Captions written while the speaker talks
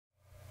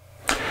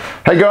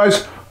Hey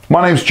guys,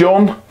 my name's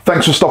John.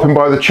 Thanks for stopping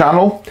by the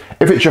channel.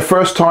 If it's your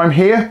first time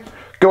here,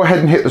 go ahead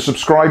and hit the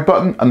subscribe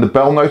button and the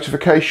bell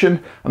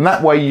notification, and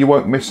that way you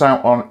won't miss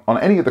out on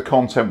any of the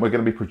content we're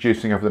going to be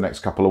producing over the next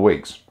couple of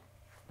weeks.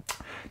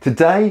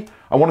 Today,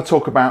 I want to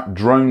talk about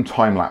drone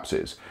time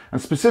lapses, and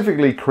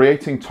specifically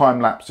creating time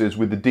lapses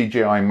with the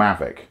DJI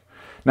Mavic.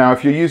 Now,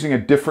 if you're using a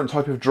different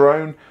type of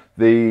drone,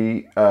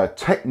 the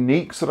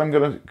techniques that I'm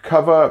going to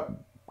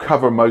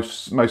cover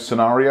most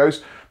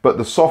scenarios, but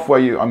the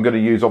software I'm going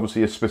to use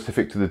obviously is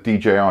specific to the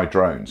DJI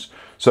drones.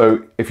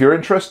 So if you're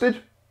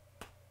interested,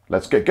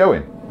 let's get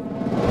going.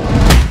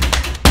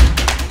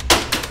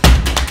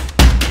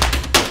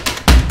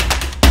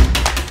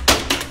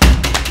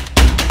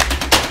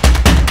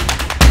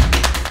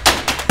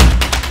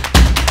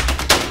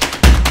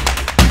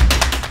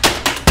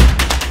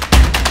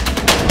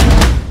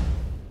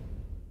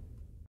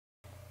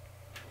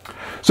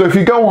 So if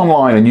you go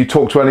online and you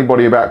talk to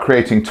anybody about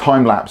creating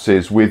time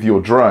lapses with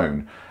your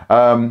drone,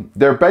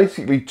 there are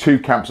basically two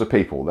camps of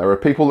people. There are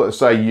people that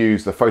say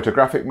use the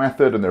photographic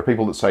method, and there are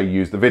people that say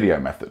use the video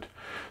method.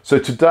 So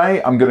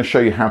today I'm going to show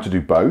you how to do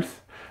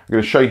both. I'm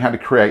going to show you how to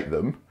create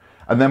them,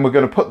 and then we're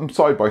going to put them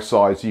side by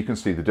side so you can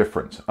see the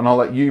difference. And I'll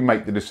let you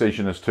make the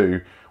decision as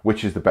to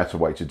which is the better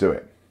way to do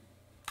it.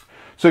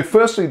 So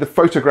firstly, the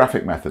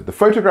photographic method. The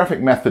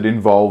photographic method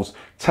involves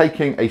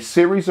taking a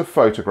series of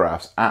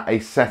photographs at a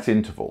set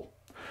interval.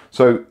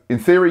 So in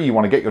theory, you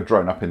want to get your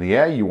drone up in the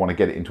air, you want to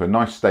get it into a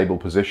nice stable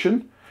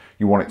position,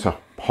 you want it to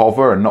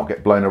hover and not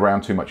get blown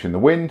around too much in the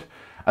wind,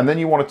 and then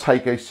you want to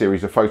take a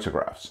series of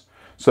photographs.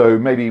 So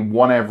maybe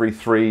one every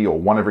 3 or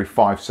one every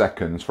 5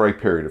 seconds for a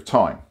period of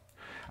time.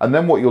 And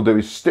then what you'll do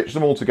is stitch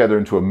them all together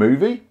into a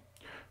movie.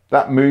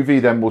 That movie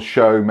then will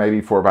show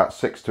maybe for about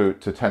 6 to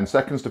 10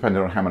 seconds,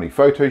 depending on how many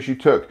photos you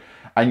took,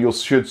 and you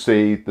should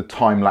see the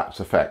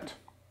time-lapse effect.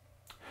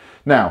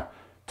 Now,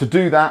 to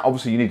do that,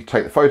 obviously you need to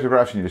take the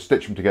photographs, you need to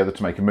stitch them together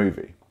to make a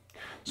movie.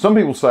 Some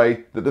people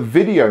say that the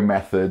video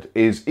method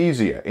is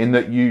easier in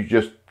that you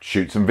just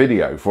shoot some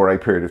video for a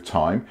period of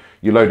time,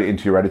 you load it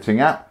into your editing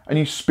app, and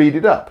you speed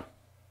it up.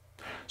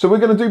 So we're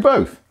going to do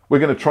both. We're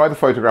going to try the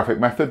photographic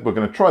method, we're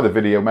going to try the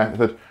video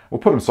method, we'll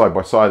put them side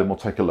by side and we'll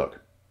take a look.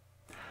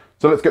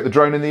 So let's get the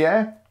drone in the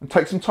air and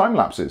take some time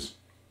lapses.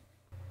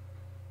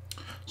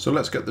 So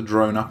let's get the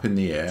drone up in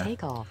the air.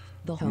 Take off.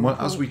 And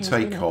as we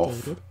take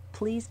off,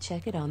 please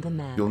check it on the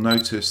map. You'll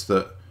notice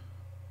that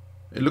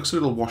it looks a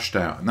little washed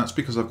out, and that's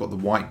because I've got the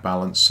white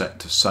balance set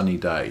to sunny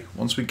day.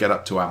 Once we get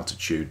up to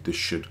altitude, this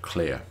should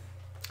clear.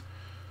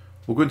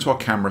 We'll go into our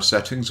camera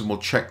settings and we'll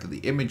check that the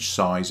image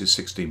size is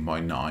 16 by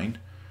 9.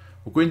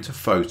 We'll go into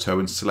photo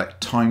and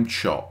select timed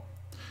shot.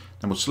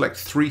 Then we'll select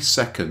 3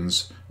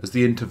 seconds as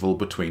the interval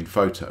between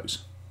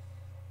photos.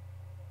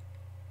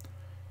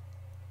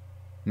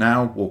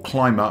 Now we'll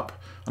climb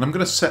up, and I'm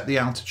going to set the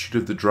altitude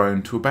of the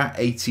drone to about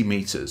 80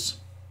 meters.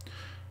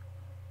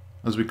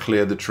 As we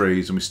clear the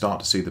trees and we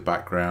start to see the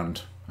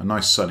background, a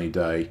nice sunny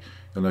day,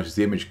 you'll notice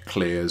the image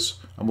clears,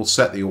 and we'll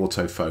set the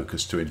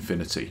autofocus to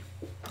infinity,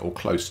 or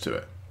close to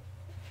it.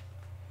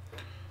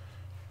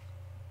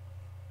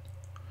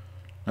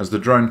 As the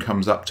drone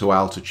comes up to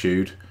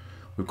altitude,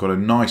 we've got a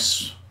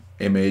nice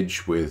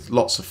image with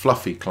lots of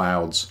fluffy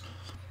clouds,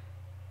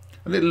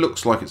 and it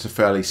looks like it's a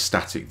fairly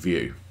static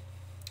view.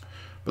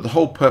 But the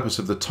whole purpose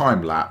of the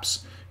time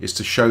lapse is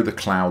to show the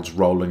clouds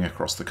rolling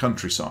across the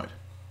countryside.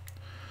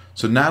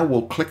 So now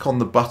we'll click on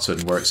the button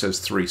where it says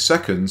 3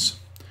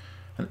 seconds,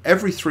 and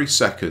every 3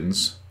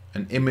 seconds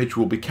an image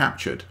will be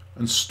captured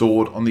and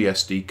stored on the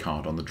SD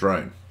card on the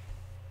drone.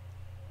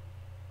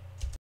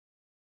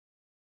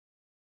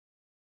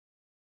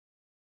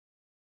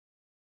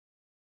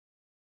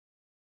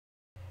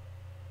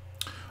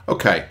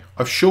 Okay,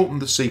 I've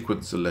shortened the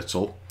sequence a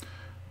little,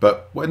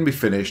 but when we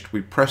finished,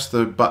 we press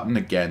the button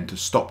again to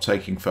stop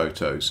taking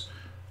photos,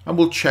 and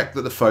we'll check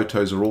that the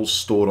photos are all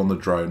stored on the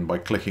drone by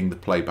clicking the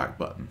playback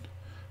button.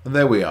 And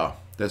there we are.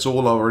 There's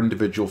all our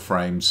individual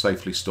frames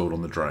safely stored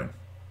on the drone.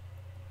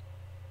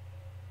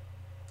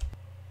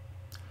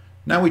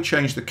 Now we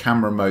change the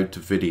camera mode to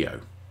video.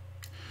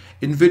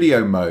 In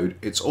video mode,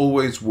 it's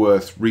always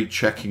worth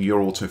rechecking your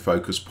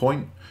autofocus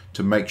point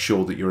to make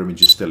sure that your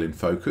image is still in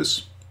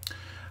focus.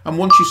 And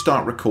once you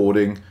start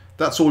recording,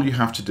 that's all you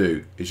have to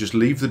do, is just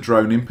leave the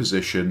drone in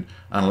position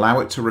and allow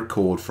it to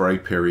record for a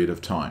period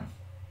of time.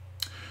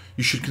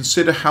 You should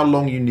consider how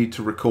long you need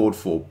to record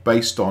for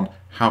based on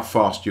how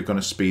fast you're going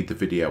to speed the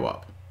video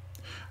up.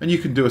 And you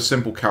can do a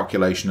simple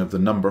calculation of the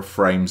number of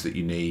frames that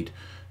you need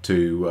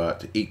to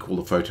equal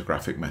the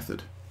photographic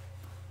method.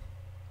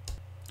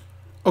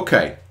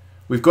 Okay,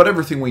 we've got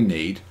everything we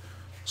need.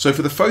 So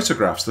for the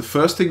photographs, the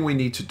first thing we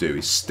need to do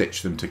is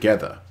stitch them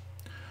together.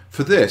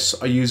 For this,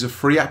 I use a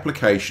free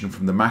application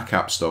from the Mac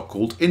App Store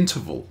called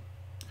Interval.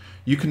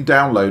 You can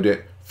download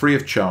it free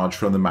of charge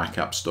from the Mac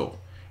App Store.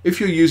 If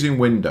you're using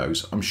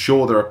Windows, I'm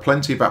sure there are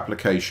plenty of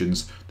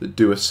applications that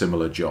do a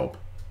similar job.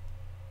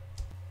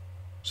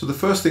 So the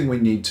first thing we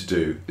need to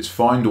do is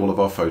find all of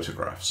our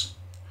photographs.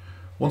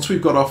 Once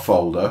we've got our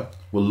folder,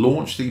 we'll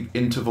launch the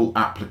Interval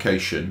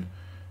application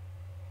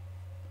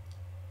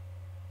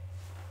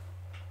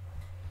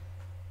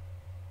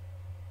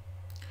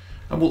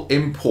and we'll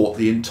import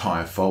the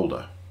entire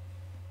folder.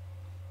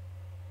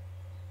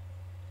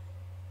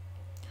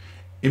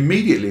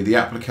 Immediately the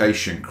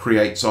application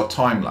creates our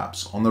time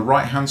lapse. On the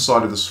right hand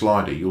side of the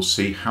slider you'll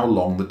see how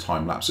long the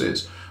time lapse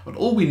is, and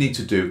all we need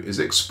to do is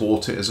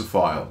export it as a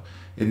file.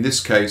 In this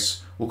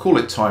case we'll call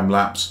it time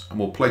lapse and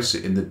we'll place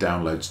it in the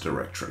downloads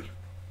directory.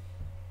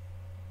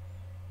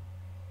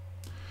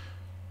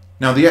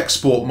 Now the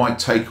export might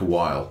take a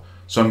while,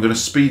 so I'm going to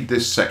speed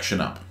this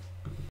section up.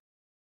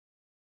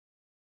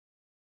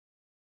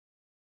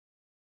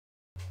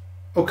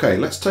 Okay,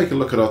 let's take a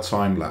look at our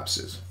time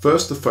lapses.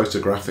 First, the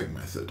photographic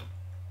method.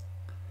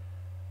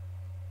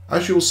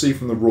 As you'll see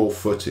from the raw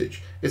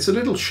footage, it's a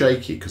little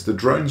shaky because the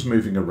drone's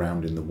moving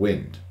around in the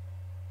wind.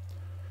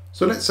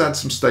 So let's add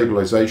some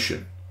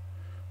stabilization.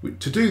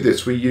 To do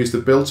this, we use the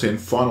built-in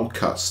Final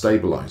Cut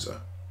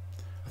stabilizer.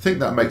 I think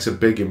that makes a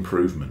big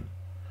improvement.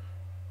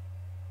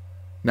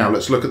 Now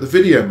let's look at the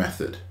video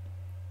method.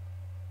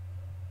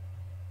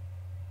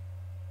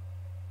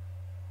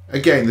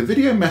 Again, the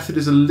video method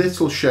is a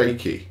little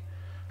shaky.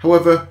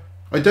 However,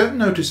 I don't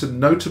notice a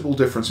notable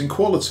difference in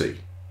quality.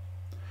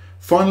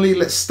 Finally,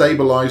 let's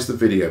stabilize the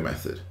video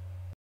method.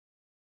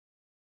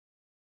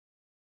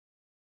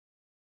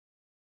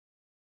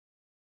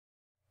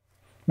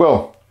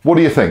 Well, what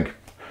do you think?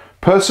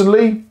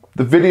 Personally,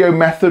 the video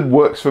method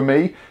works for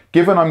me,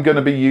 given I'm going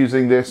to be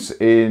using this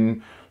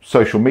in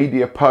social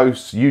media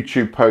posts,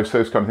 YouTube posts,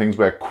 those kind of things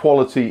where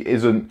quality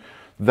isn't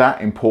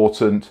that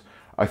important.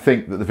 I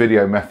think that the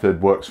video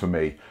method works for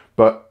me,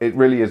 but it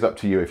really is up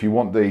to you. If you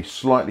want the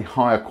slightly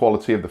higher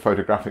quality of the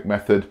photographic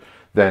method,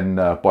 then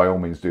by all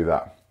means do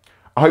that.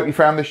 I hope you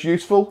found this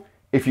useful.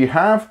 If you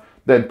have,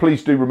 then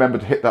please do remember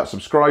to hit that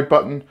subscribe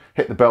button,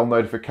 hit the bell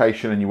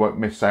notification, and you won't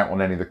miss out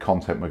on any of the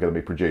content we're going to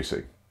be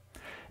producing.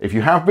 If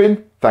you have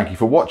been, thank you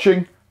for watching,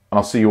 and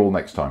I'll see you all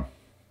next time.